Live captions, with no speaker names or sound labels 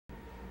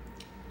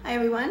Hi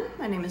everyone,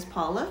 my name is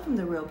Paula from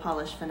the Real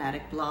Polish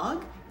Fanatic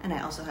blog, and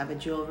I also have a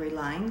jewelry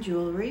line,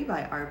 Jewelry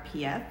by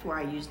RPF, where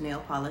I use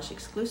nail polish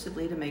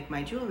exclusively to make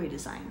my jewelry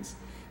designs.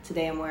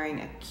 Today I'm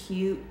wearing a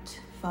cute,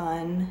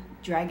 fun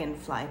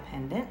dragonfly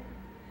pendant.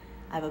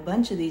 I have a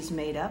bunch of these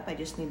made up. I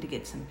just need to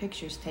get some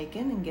pictures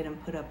taken and get them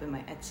put up in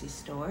my Etsy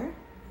store.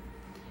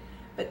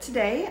 But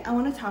today I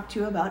want to talk to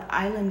you about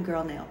Island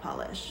Girl nail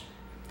polish.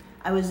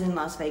 I was in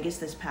Las Vegas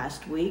this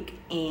past week,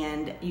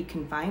 and you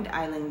can find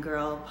Island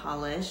Girl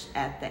polish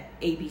at the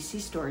ABC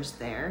stores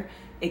there.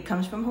 It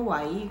comes from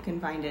Hawaii. You can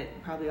find it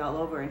probably all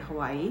over in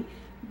Hawaii,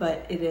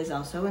 but it is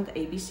also in the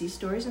ABC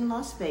stores in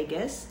Las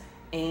Vegas.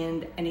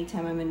 And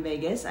anytime I'm in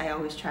Vegas, I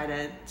always try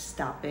to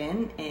stop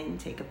in and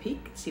take a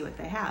peek, see what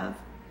they have.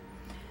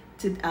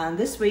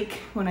 This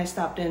week, when I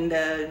stopped in,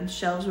 the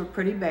shelves were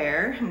pretty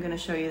bare. I'm going to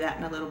show you that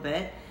in a little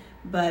bit.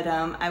 But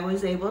I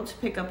was able to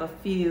pick up a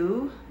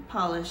few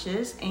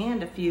polishes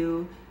and a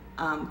few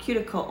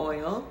cuticle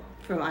oil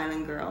from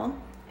Island Girl,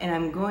 and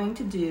I'm going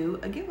to do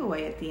a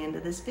giveaway at the end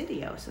of this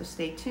video, so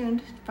stay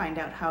tuned to find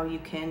out how you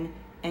can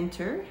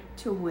enter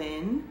to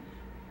win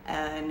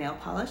a nail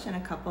polish and a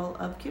couple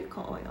of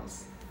cuticle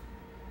oils.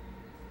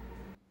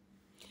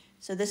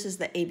 So this is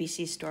the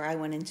ABC store I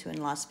went into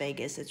in Las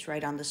Vegas. It's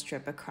right on the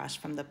strip across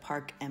from the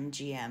Park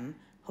MGM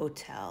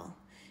Hotel.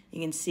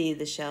 You can see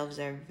the shelves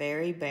are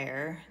very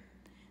bare.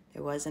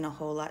 There wasn't a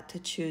whole lot to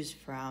choose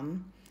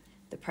from.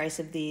 The price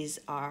of these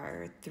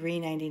are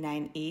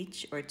 $3.99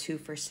 each, or 2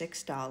 for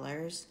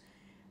 $6,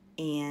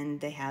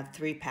 and they have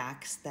 3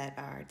 packs that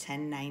are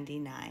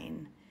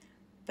 $10.99.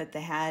 But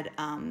they had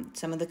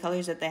some of the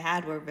colors that they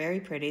had were very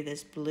pretty.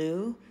 This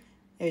blue,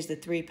 there's the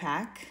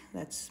 3-pack.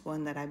 That's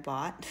one that I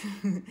bought,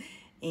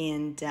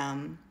 and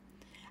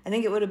I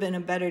think it would have been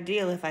a better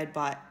deal if I'd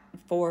bought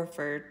 4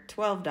 for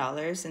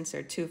 $12. Since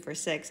they're 2 for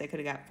 $6, I could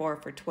have got 4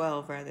 for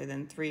 $12 rather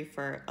than 3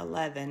 for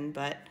 $11.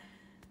 But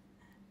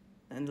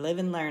and live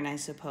and learn, I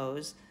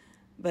suppose.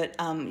 But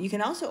you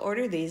can also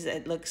order these,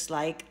 it looks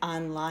like,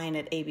 online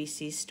at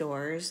ABC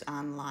stores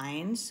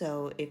online.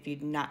 So if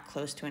you're not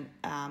close to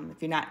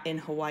if you're not in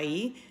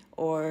Hawaii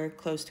or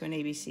close to an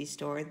ABC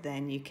store,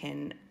 then you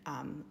can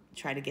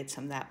try to get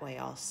some that way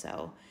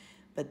also.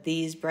 But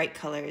these bright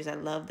colors, I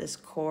love this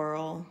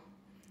coral.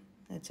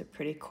 That's a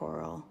pretty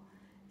coral.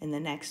 And the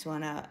next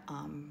one, a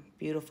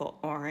beautiful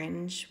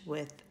orange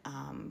with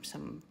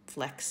some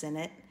flecks in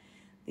it.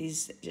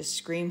 These just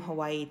scream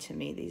Hawaii to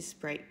me, these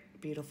bright,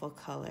 beautiful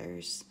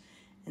colors.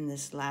 And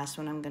this last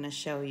one I'm going to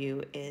show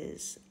you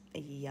is a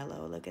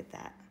yellow. Look at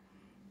that.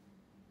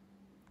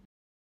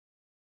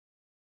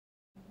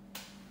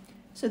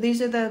 So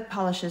these are the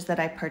polishes that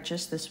I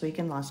purchased this week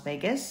in Las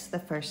Vegas, the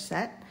first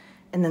set.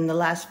 And then the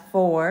last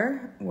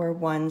 4 were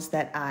ones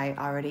that I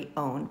already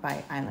owned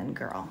by Island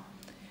Girl.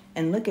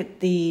 And look at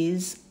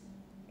these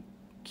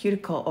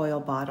cuticle oil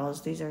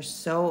bottles. These are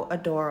so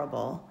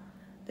adorable.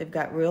 They've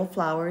got real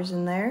flowers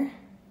in there.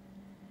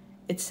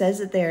 It says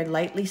that they are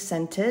lightly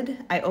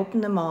scented. I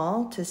opened them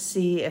all to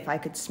see if I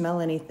could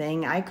smell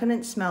anything. I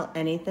couldn't smell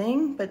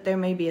anything, but there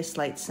may be a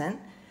slight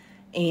scent.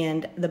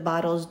 And the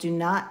bottles do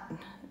not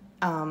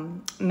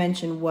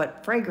mention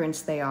what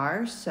fragrance they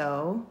are,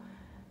 so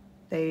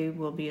they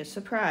will be a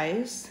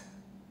surprise.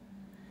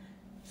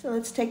 So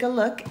let's take a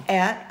look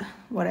at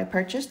what I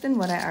purchased and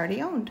what I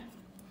already owned.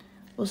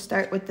 We'll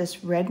start with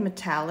this red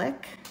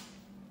metallic.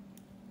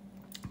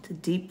 It's a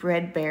deep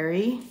red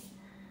berry.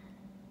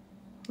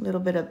 A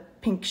little bit of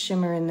pink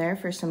shimmer in there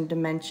for some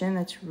dimension.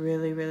 That's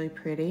really, really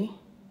pretty.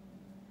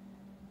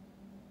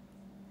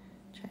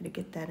 Try to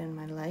get that in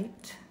my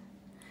light.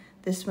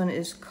 This one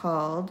is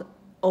called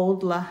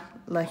Old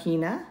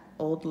Lahina.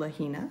 Old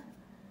Lahina.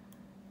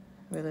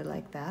 Really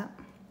like that.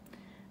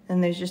 Then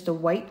there's just a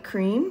white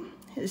cream.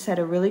 This had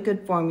a really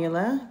good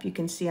formula. If you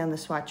can see on the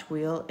swatch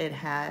wheel,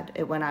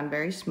 it went on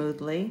very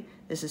smoothly.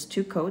 This is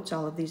 2 coats.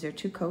 All of these are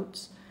 2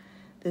 coats.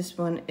 This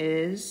one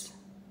is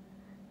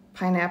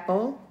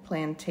Pineapple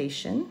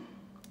Plantation,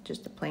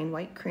 just a plain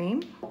white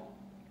cream.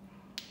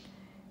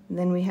 And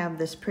then we have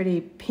this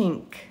pretty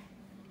pink.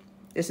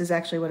 This is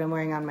actually what I'm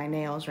wearing on my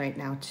nails right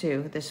now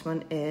too. This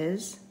one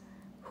is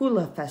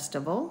Hula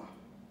Festival.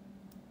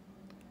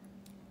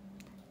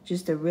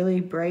 Just a really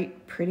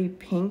bright, pretty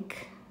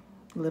pink.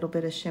 A little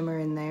bit of shimmer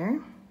in there.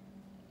 You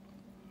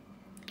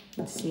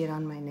can see it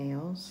on my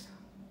nails.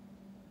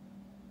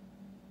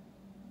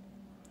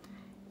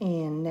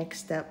 And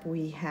next up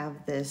we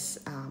have this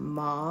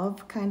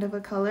mauve kind of a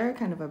color,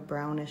 kind of a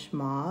brownish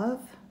mauve,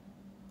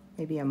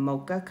 maybe a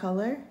mocha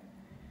color.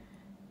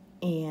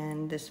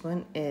 And this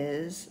one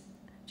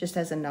just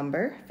has a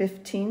number,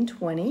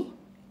 1520.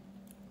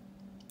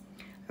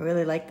 I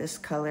really like this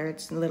color.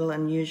 It's a little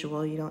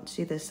unusual. You don't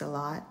see this a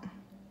lot. A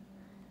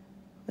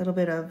little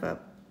bit of a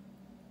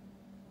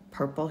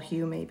purple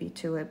hue maybe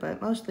to it, but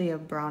mostly a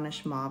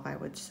brownish mauve, I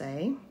would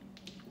say.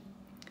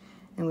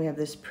 And we have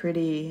this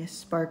pretty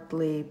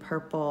sparkly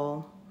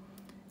purple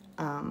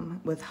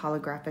with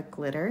holographic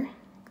glitter,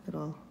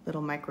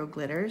 little micro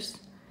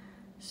glitters.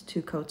 There's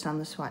 2 coats on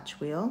the swatch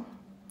wheel.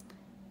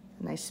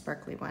 A nice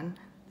sparkly one.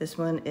 This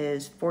one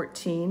is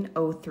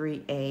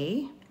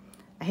 1403A.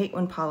 I hate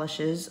when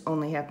polishes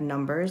only have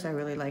numbers. I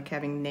really like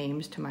having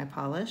names to my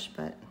polish,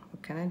 but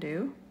what can I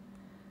do?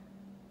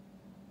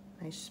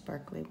 Nice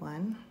sparkly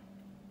one.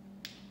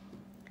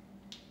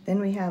 Then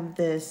we have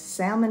this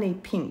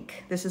salmony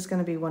pink. This is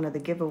going to be one of the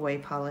giveaway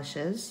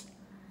polishes.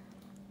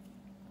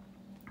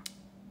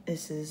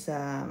 This is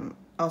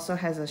also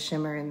has a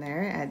shimmer in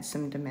there, adds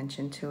some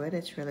dimension to it.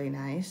 It's really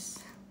nice.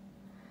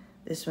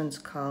 This one's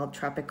called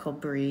Tropical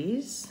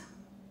Breeze.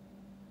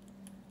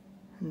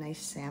 A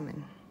nice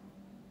salmon.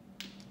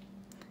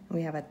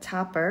 We have a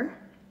topper.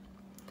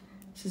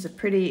 This is a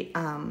pretty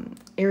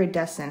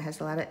iridescent, has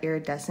a lot of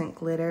iridescent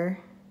glitter,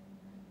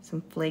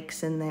 some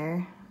flakes in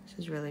there. This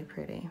is really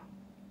pretty.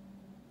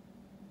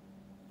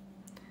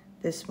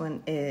 This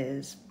one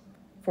is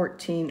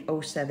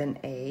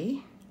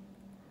 1407A.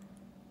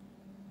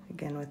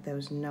 Again with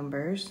those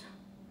numbers.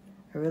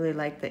 I really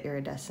like the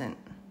iridescent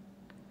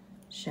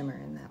shimmer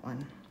in that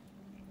one.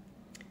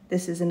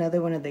 This is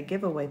another one of the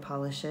giveaway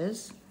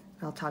polishes.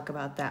 I'll talk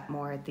about that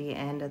more at the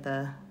end of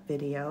the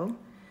video.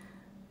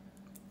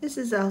 This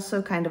is also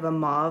kind of a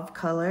mauve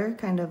color,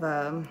 kind of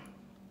a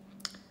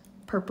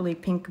purpley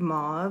pink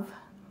mauve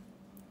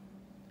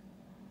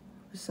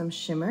with some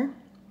shimmer.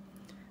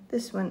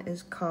 This one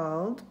is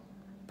called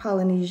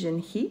Polynesian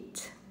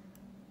Heat.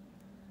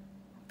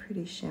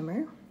 Pretty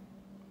shimmer.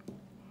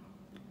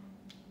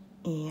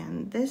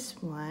 And this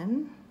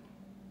one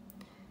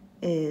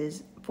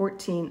is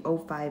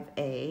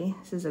 1405A.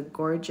 This is a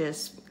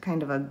gorgeous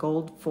kind of a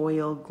gold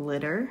foil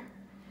glitter.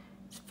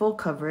 It's full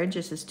coverage.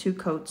 This is 2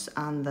 coats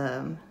on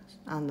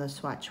the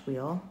swatch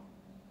wheel.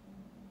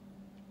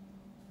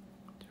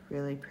 It's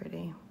really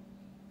pretty.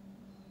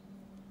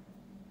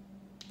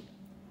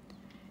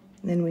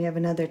 And then we have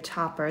another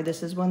topper.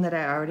 This is one that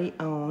I already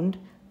owned.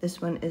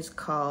 This one is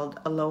called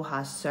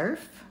Aloha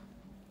Surf.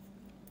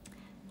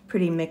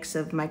 Pretty mix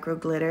of micro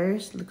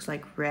glitters. Looks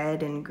like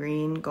red and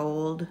green,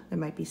 gold. There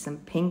might be some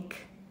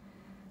pink,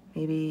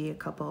 maybe a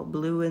couple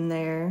blue in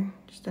there.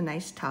 Just a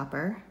nice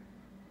topper.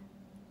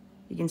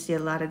 You can see a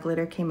lot of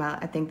glitter came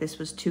out. I think this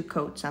was 2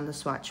 coats on the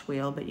swatch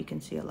wheel, but you can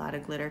see a lot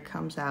of glitter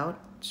comes out.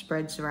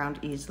 Spreads around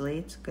easily.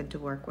 It's good to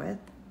work with.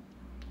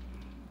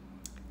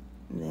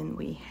 And then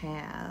we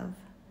have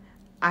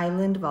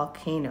Island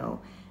Volcano.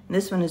 And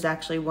this one is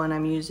actually one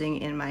I'm using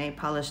in my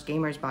Polished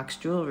Gamers Box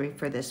jewelry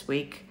for this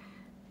week.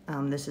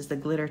 This is the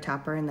glitter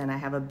topper, and then I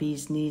have a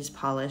bee's knees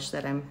polish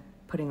that I'm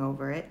putting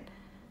over it,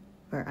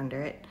 or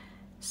under it.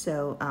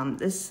 So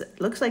this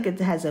looks like it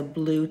has a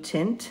blue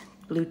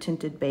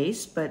tinted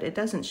base, but it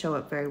doesn't show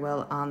up very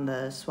well on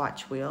the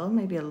swatch wheel.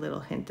 Maybe a little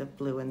hint of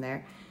blue in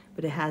there,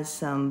 but it has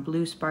some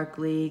blue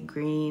sparkly,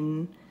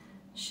 green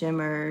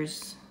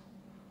shimmers,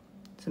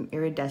 some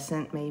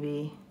iridescent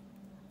maybe,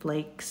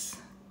 flakes,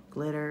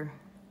 glitter.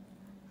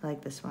 I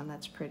like this one,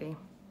 that's pretty.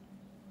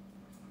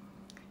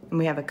 And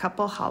we have a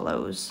couple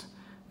holos.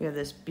 We have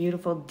this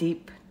beautiful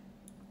deep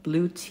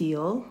blue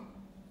teal.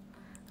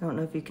 I don't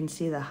know if you can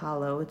see the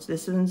holo.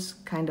 This one's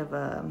kind of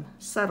a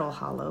subtle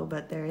holo,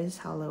 but there is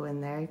holo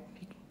in there.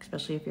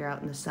 Especially if you're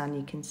out in the sun,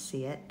 you can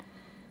see it.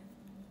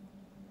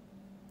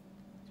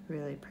 It's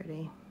really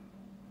pretty.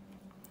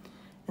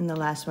 And the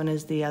last one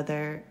is the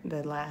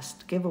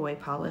last giveaway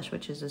polish,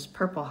 which is this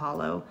purple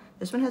holo.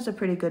 This one has a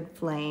pretty good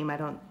flame. I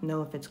don't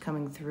know if it's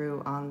coming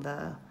through on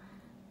the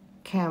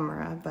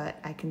camera, but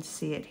I can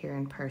see it here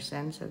in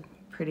person. It's a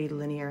pretty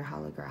linear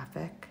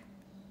holographic.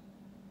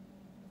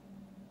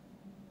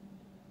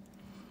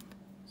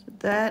 So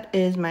that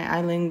is my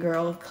Island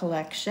Girl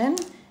collection.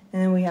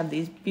 And then we have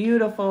these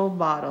beautiful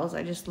bottles.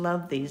 I just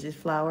love these. These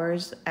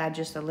flowers add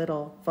just a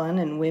little fun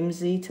and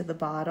whimsy to the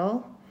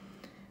bottle.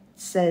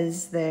 It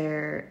says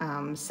they're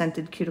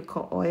scented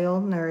cuticle oil,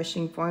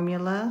 nourishing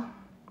formula,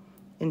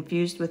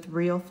 infused with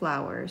real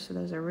flowers. So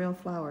those are real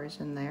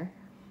flowers in there,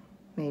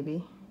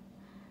 maybe.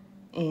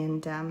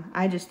 And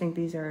I just think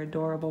these are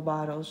adorable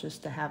bottles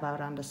just to have out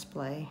on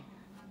display.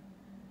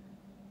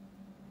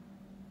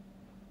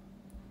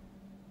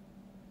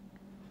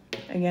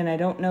 Again, I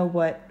don't know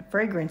what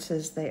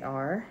fragrances they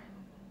are.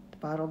 The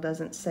bottle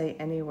doesn't say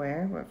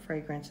anywhere what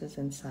fragrance is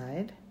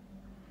inside.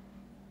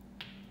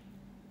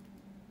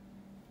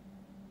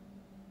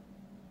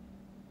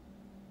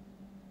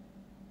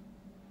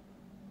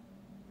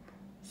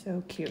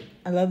 So cute.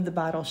 I love the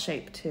bottle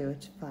shape too,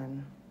 it's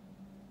fun.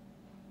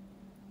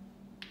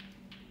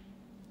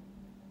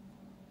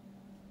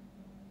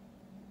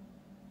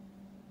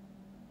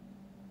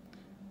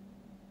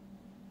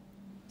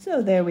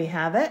 So there we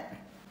have it.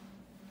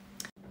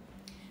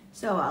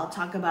 So I'll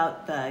talk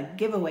about the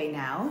giveaway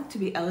now. To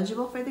be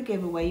eligible for the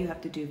giveaway, you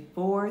have to do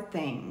 4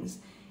 things.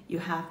 You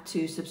have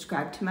to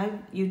subscribe to my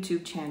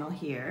YouTube channel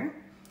here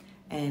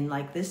and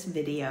like this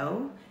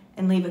video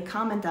and leave a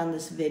comment on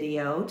this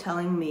video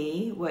telling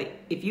me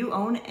if you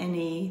own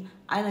any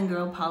Island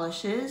Girl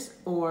polishes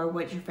or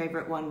what your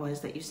favorite one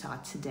was that you saw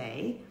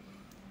today.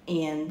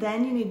 And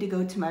then you need to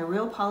go to my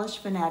Real Polish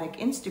Fanatic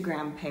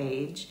Instagram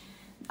page.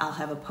 I'll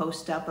have a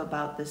post up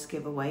about this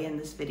giveaway in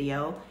this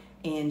video,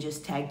 and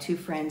just tag 2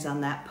 friends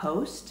on that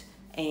post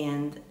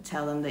and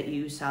tell them that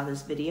you saw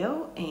this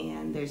video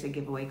and there's a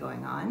giveaway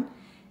going on.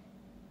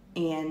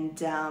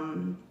 And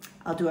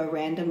I'll do a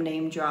random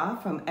name draw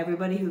from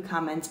everybody who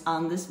comments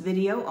on this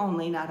video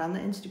only, not on the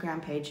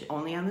Instagram page,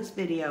 only on this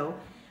video.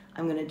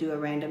 I'm gonna do a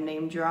random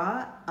name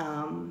draw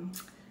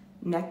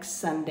next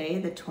Sunday,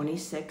 the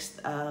 26th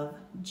of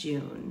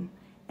June.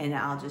 And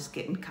I'll just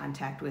get in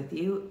contact with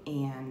you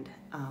and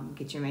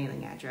get your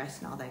mailing address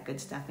and all that good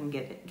stuff and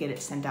get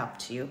it sent out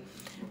to you.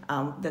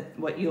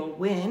 What you'll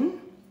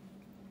win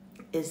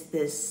is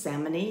this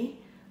salmon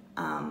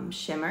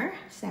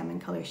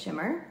color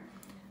shimmer,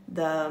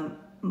 the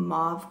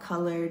mauve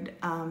colored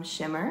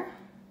shimmer,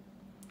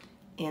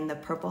 and the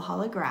purple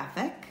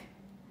holographic.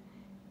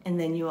 And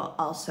then you will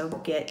also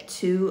get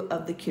 2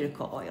 of the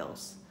cuticle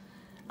oils.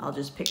 I'll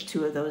just pick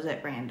 2 of those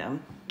at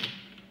random.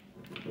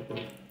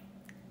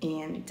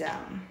 And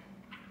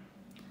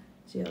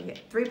so you'll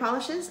get 3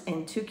 polishes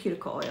and 2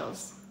 cuticle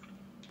oils.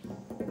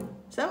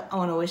 So I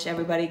want to wish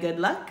everybody good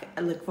luck.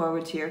 I look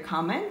forward to your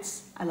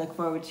comments. I look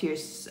forward to your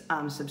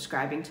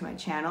subscribing to my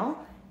channel.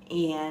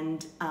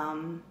 And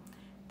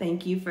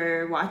thank you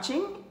for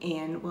watching,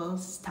 and we'll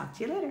talk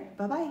to you later.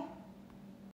 Bye-bye.